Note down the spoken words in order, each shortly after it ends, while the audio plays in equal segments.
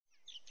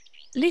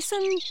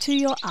Listen to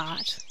your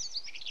art.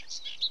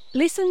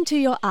 Listen to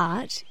your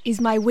art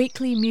is my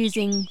weekly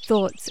musing,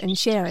 thoughts and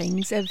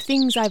sharings of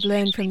things I've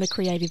learned from the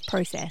creative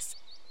process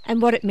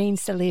and what it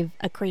means to live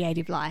a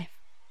creative life.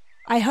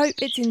 I hope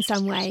it's in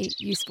some way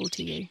useful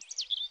to you.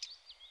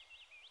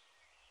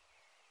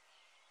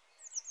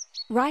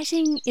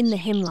 Writing in the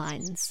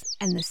hemlines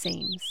and the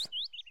seams.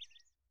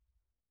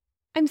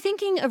 I'm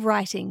thinking of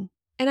writing,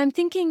 and I'm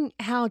thinking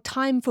how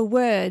time for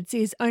words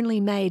is only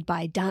made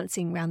by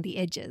dancing round the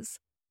edges.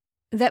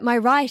 That my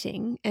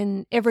writing,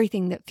 and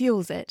everything that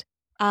fuels it,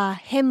 are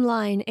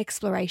hemline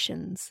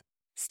explorations,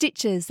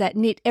 stitches that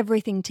knit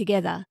everything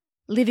together,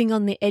 living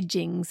on the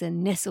edgings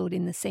and nestled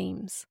in the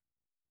seams.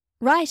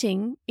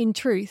 Writing, in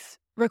truth,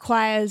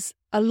 requires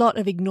a lot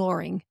of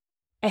ignoring,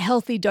 a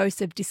healthy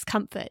dose of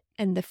discomfort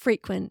and the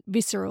frequent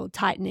visceral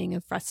tightening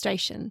of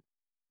frustration.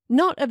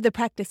 Not of the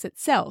practice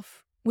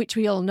itself, which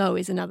we all know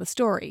is another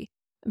story,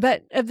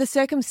 but of the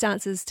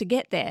circumstances to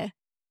get there,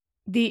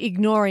 the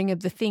ignoring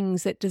of the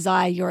things that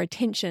desire your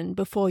attention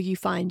before you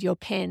find your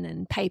pen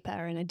and paper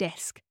and a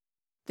desk,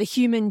 the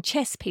human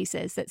chess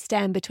pieces that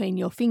stand between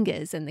your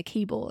fingers and the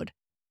keyboard,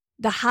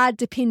 the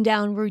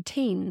hard-to-pin-down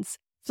routines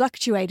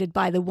fluctuated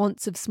by the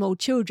wants of small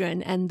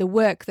children and the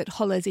work that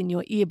hollers in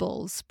your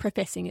earballs,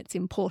 professing its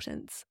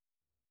importance.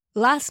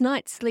 Last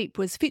night's sleep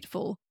was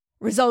fitful,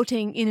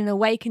 resulting in an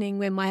awakening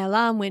when my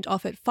alarm went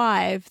off at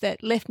 5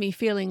 that left me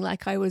feeling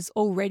like I was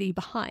already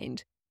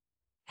behind.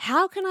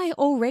 How can I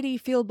already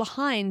feel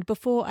behind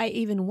before I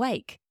even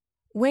wake,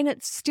 when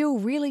it's still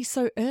really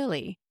so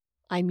early?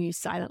 I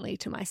mused silently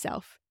to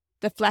myself,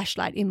 the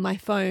flashlight in my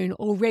phone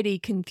already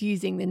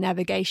confusing the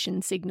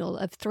navigation signal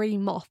of 3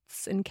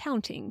 moths and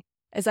counting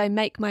as I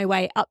make my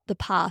way up the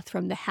path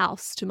from the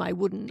house to my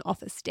wooden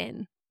office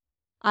den.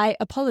 I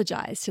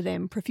apologise to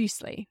them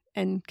profusely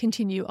and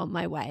continue on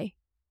my way.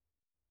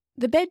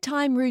 The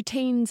bedtime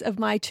routines of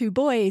my 2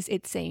 boys,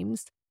 it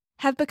seems,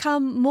 have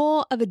become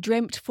more of a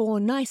dreamt-for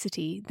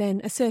nicety than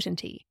a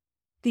certainty,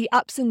 the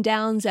ups and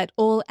downs at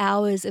all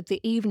hours of the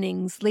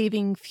evenings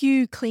leaving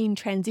few clean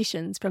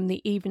transitions from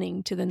the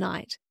evening to the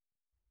night.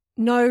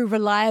 No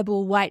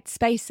reliable white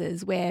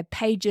spaces where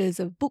pages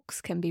of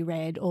books can be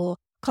read or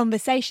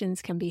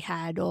conversations can be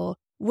had or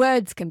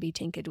words can be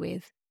tinkered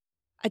with.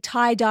 A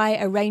tie-dye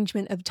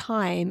arrangement of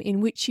time in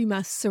which you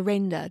must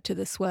surrender to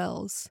the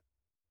swirls.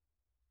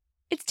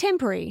 It's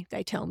temporary,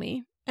 they tell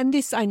me, and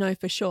this I know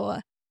for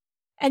sure.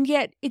 And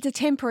yet it's a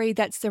temporary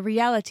that's the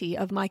reality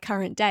of my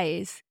current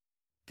days.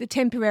 The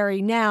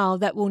temporary now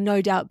that will no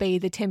doubt be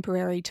the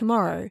temporary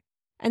tomorrow,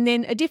 and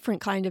then a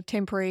different kind of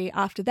temporary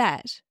after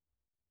that.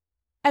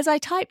 As I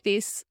type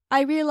this,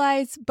 I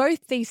realise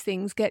both these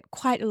things get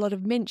quite a lot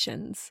of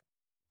mentions.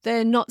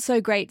 The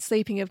not-so-great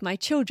sleeping of my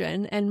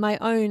children and my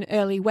own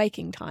early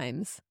waking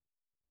times.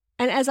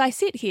 And as I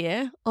sit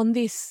here, on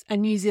this, a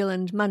New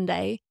Zealand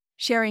Monday,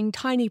 sharing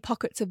tiny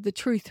pockets of the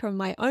truth from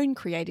my own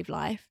creative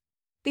life,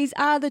 these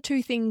are the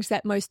 2 things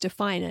that most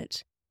define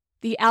it.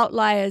 The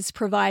outliers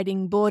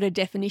providing broader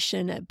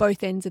definition at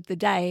both ends of the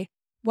day,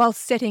 whilst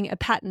setting a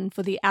pattern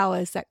for the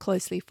hours that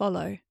closely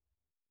follow.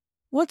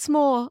 What's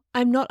more,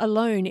 I'm not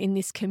alone in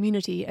this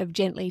community of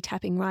gently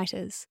tapping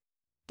writers.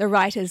 The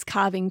writers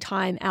carving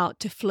time out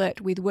to flirt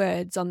with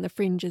words on the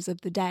fringes of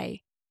the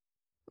day.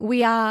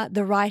 We are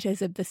the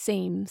writers of the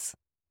seams,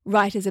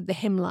 writers of the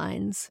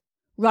hemlines,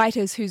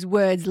 writers whose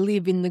words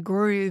live in the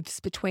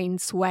grooves between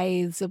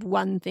swathes of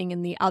one thing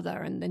and the other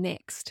and the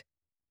next.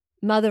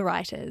 Mother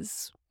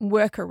writers,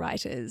 worker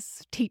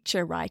writers,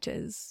 teacher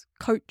writers,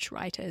 coach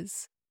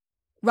writers.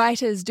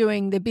 Writers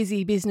doing the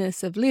busy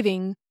business of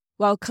living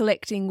while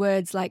collecting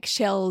words like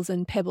shells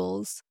and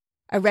pebbles,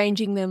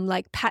 arranging them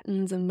like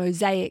patterns and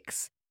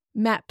mosaics,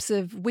 maps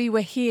of we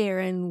were here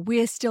and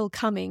we're still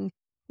coming,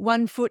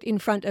 one foot in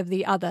front of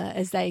the other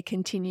as they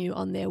continue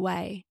on their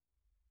way.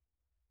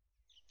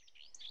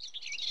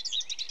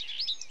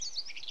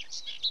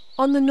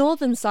 On the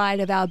northern side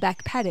of our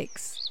back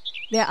paddocks,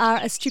 there are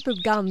a strip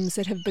of gums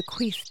that have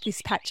bequeathed this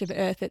patch of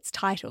earth its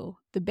title,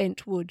 the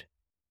bent wood.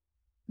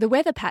 The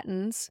weather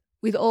patterns,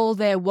 with all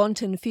their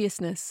wanton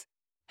fierceness,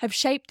 have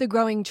shaped the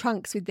growing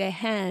trunks with their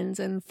hands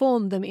and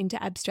formed them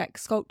into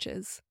abstract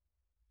sculptures.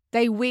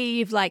 They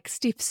weave like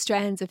stiff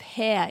strands of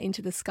hair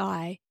into the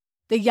sky,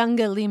 the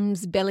younger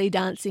limbs belly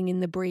dancing in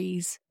the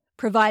breeze,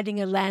 providing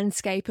a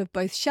landscape of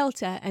both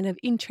shelter and of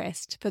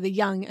interest for the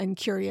young and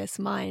curious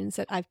minds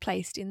that I've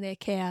placed in their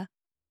care.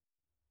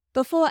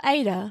 Before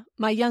Ada,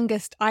 my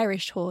youngest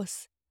Irish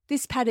horse,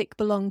 this paddock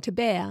belonged to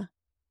Bear.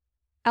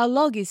 Our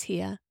log is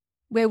here,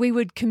 where we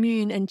would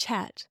commune and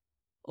chat,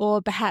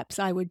 or perhaps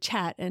I would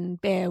chat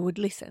and Bear would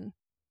listen.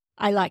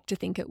 I like to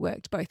think it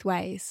worked both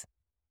ways.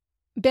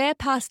 Bear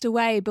passed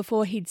away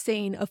before he'd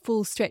seen a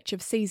full stretch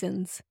of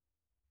seasons.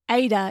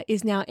 Ada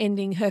is now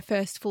ending her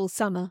first full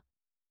summer.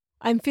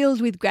 I'm filled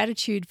with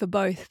gratitude for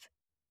both,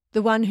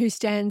 the one who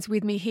stands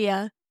with me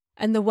here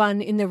and the one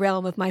in the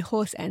realm of my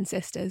horse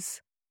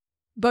ancestors.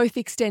 Both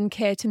extend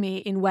care to me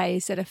in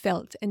ways that are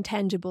felt and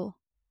tangible.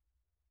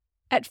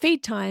 At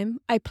feed time,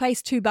 I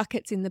place 2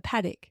 buckets in the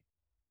paddock.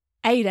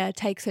 Ada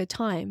takes her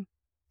time,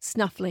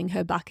 snuffling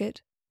her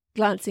bucket,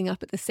 glancing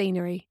up at the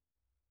scenery.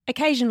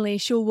 Occasionally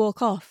she'll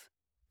walk off,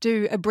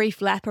 do a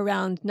brief lap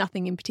around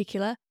nothing in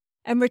particular,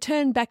 and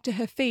return back to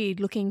her feed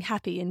looking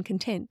happy and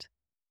content.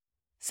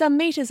 Some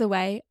metres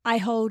away, I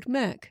hold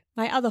Merc,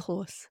 my other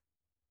horse.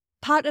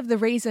 Part of the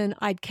reason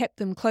I'd kept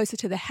them closer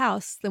to the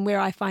house than where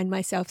I find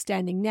myself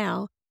standing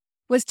now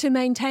was to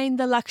maintain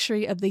the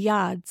luxury of the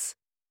yards,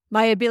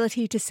 my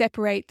ability to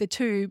separate the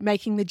two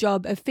making the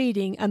job of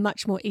feeding a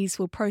much more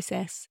easeful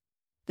process,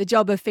 the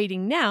job of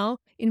feeding now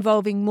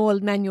involving more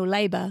manual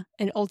labour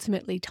and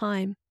ultimately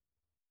time.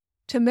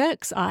 To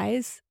Merc's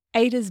eyes,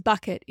 Ada's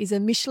bucket is a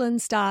Michelin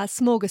star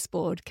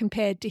smorgasbord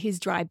compared to his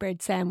dry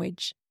bread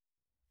sandwich.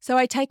 So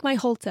I take my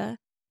halter,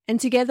 and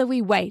together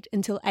we wait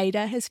until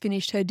Ada has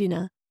finished her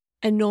dinner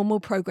and normal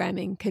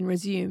programming can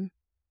resume.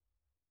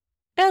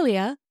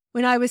 Earlier,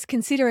 when I was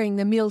considering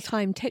the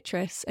mealtime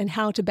Tetris and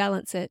how to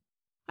balance it,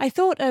 I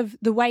thought of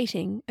the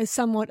waiting as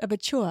somewhat of a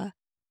chore.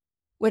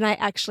 When I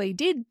actually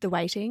did the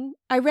waiting,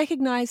 I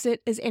recognised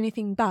it as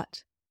anything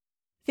but.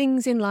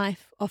 Things in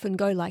life often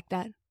go like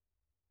that.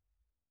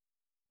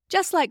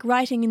 Just like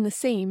writing in the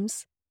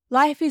seams,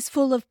 life is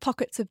full of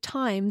pockets of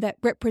time that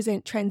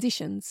represent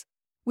transitions,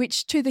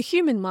 which to the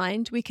human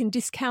mind we can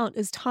discount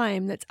as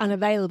time that's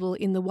unavailable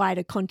in the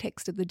wider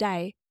context of the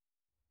day.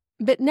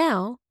 But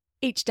now,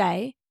 each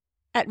day,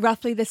 at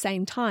roughly the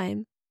same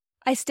time,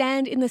 I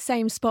stand in the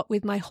same spot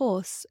with my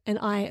horse and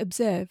I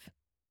observe.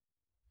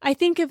 I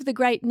think of the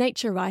great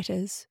nature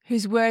writers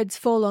whose words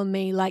fall on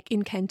me like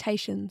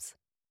incantations.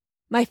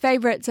 My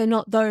favourites are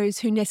not those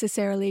who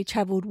necessarily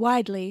travelled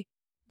widely,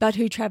 but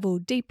who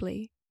travelled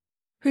deeply,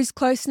 whose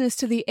closeness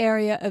to the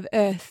area of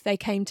earth they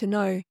came to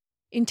know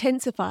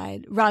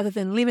intensified rather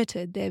than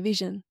limited their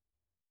vision.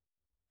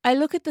 I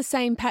look at the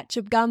same patch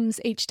of gums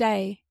each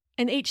day,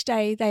 and each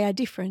day they are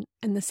different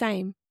and the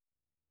same.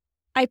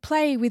 I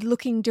play with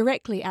looking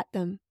directly at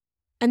them,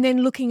 and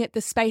then looking at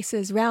the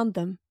spaces round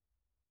them.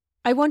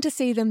 I want to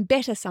see them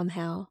better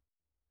somehow.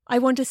 I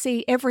want to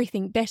see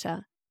everything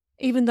better,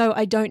 even though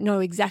I don't know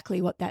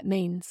exactly what that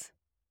means.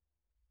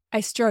 I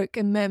stroke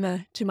and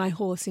murmur to my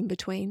horse in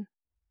between.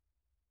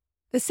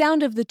 The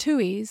sound of the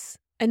tuis,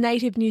 a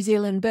native New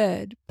Zealand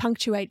bird,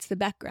 punctuates the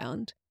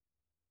background.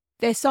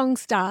 Their song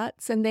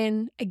starts and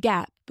then a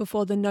gap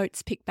before the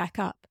notes pick back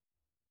up.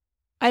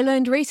 I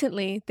learned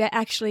recently there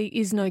actually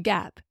is no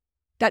gap,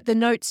 that the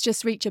notes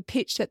just reach a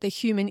pitch that the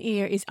human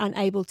ear is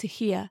unable to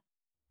hear,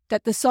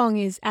 that the song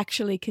is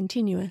actually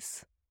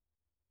continuous.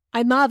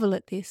 I marvel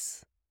at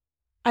this.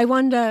 I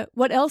wonder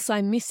what else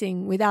I'm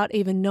missing without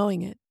even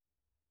knowing it.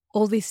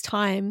 All this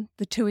time,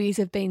 the tuis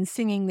have been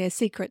singing their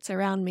secrets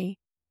around me.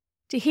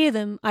 To hear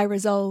them, I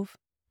resolve,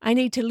 I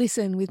need to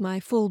listen with my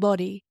full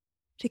body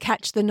to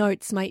catch the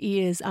notes my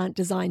ears aren't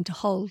designed to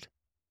hold.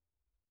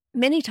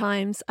 Many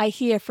times I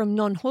hear from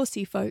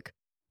non-horsey folk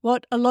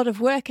what a lot of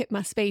work it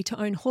must be to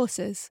own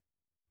horses,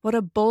 what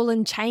a ball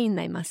and chain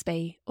they must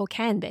be, or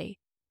can be,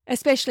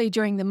 especially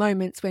during the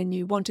moments when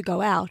you want to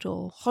go out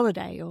or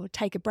holiday or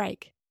take a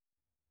break.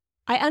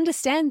 I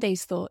understand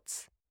these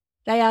thoughts.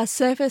 They are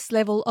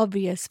surface-level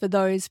obvious for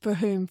those for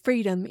whom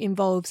freedom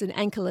involves an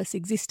anchorless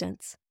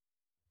existence.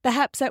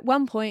 Perhaps at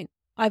one point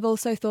I've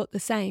also thought the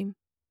same.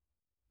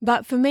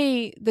 But for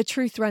me, the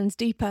truth runs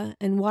deeper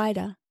and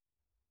wider.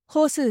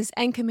 Horses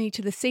anchor me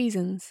to the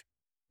seasons.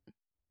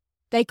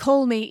 They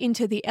call me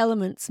into the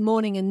elements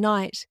morning and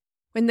night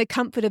when the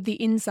comfort of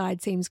the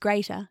inside seems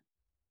greater.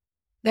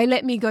 They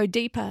let me go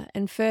deeper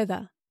and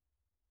further.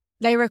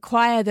 They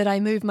require that I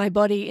move my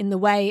body in the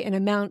way and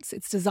amounts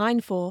it's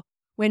designed for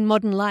when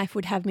modern life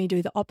would have me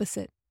do the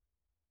opposite.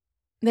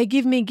 They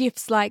give me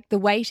gifts like the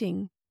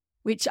waiting,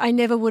 which I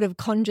never would have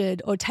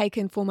conjured or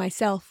taken for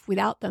myself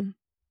without them.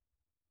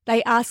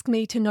 They ask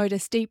me to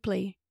notice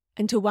deeply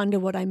and to wonder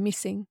what I'm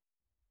missing.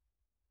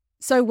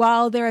 So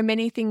while there are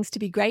many things to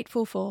be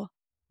grateful for,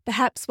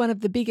 perhaps one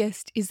of the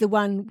biggest is the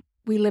one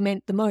we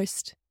lament the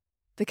most,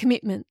 the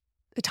commitment,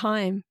 the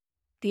time,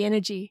 the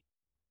energy.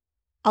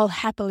 I'll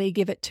happily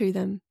give it to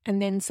them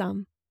and then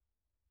some.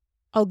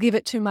 I'll give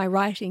it to my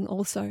writing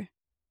also.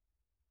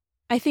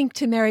 I think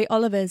to Mary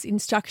Oliver's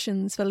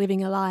instructions for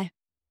living a life.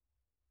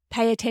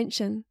 Pay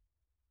attention,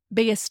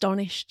 be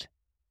astonished,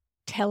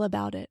 tell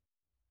about it.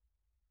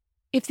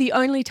 If the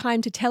only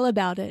time to tell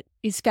about it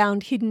is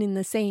found hidden in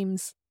the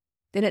seams,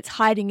 then it's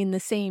hiding in the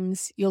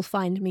seams you'll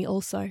find me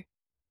also.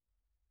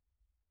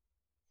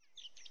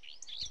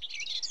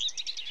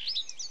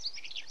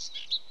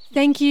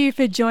 Thank you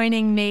for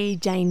joining me,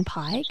 Jane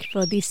Pike,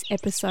 for this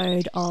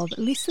episode of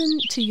Listen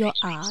to Your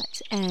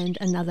Art and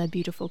Another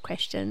Beautiful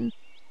Question.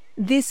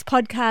 This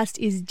podcast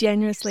is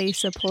generously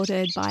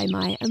supported by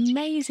my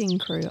amazing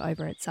crew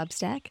over at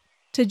Substack.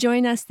 To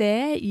join us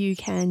there, you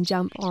can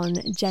jump on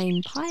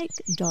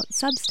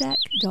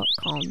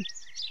janepike.substack.com.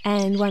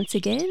 And once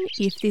again,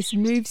 if this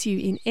moves you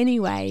in any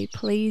way,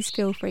 please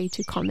feel free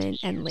to comment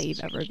and leave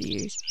a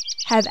review.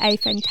 Have a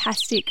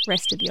fantastic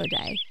rest of your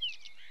day.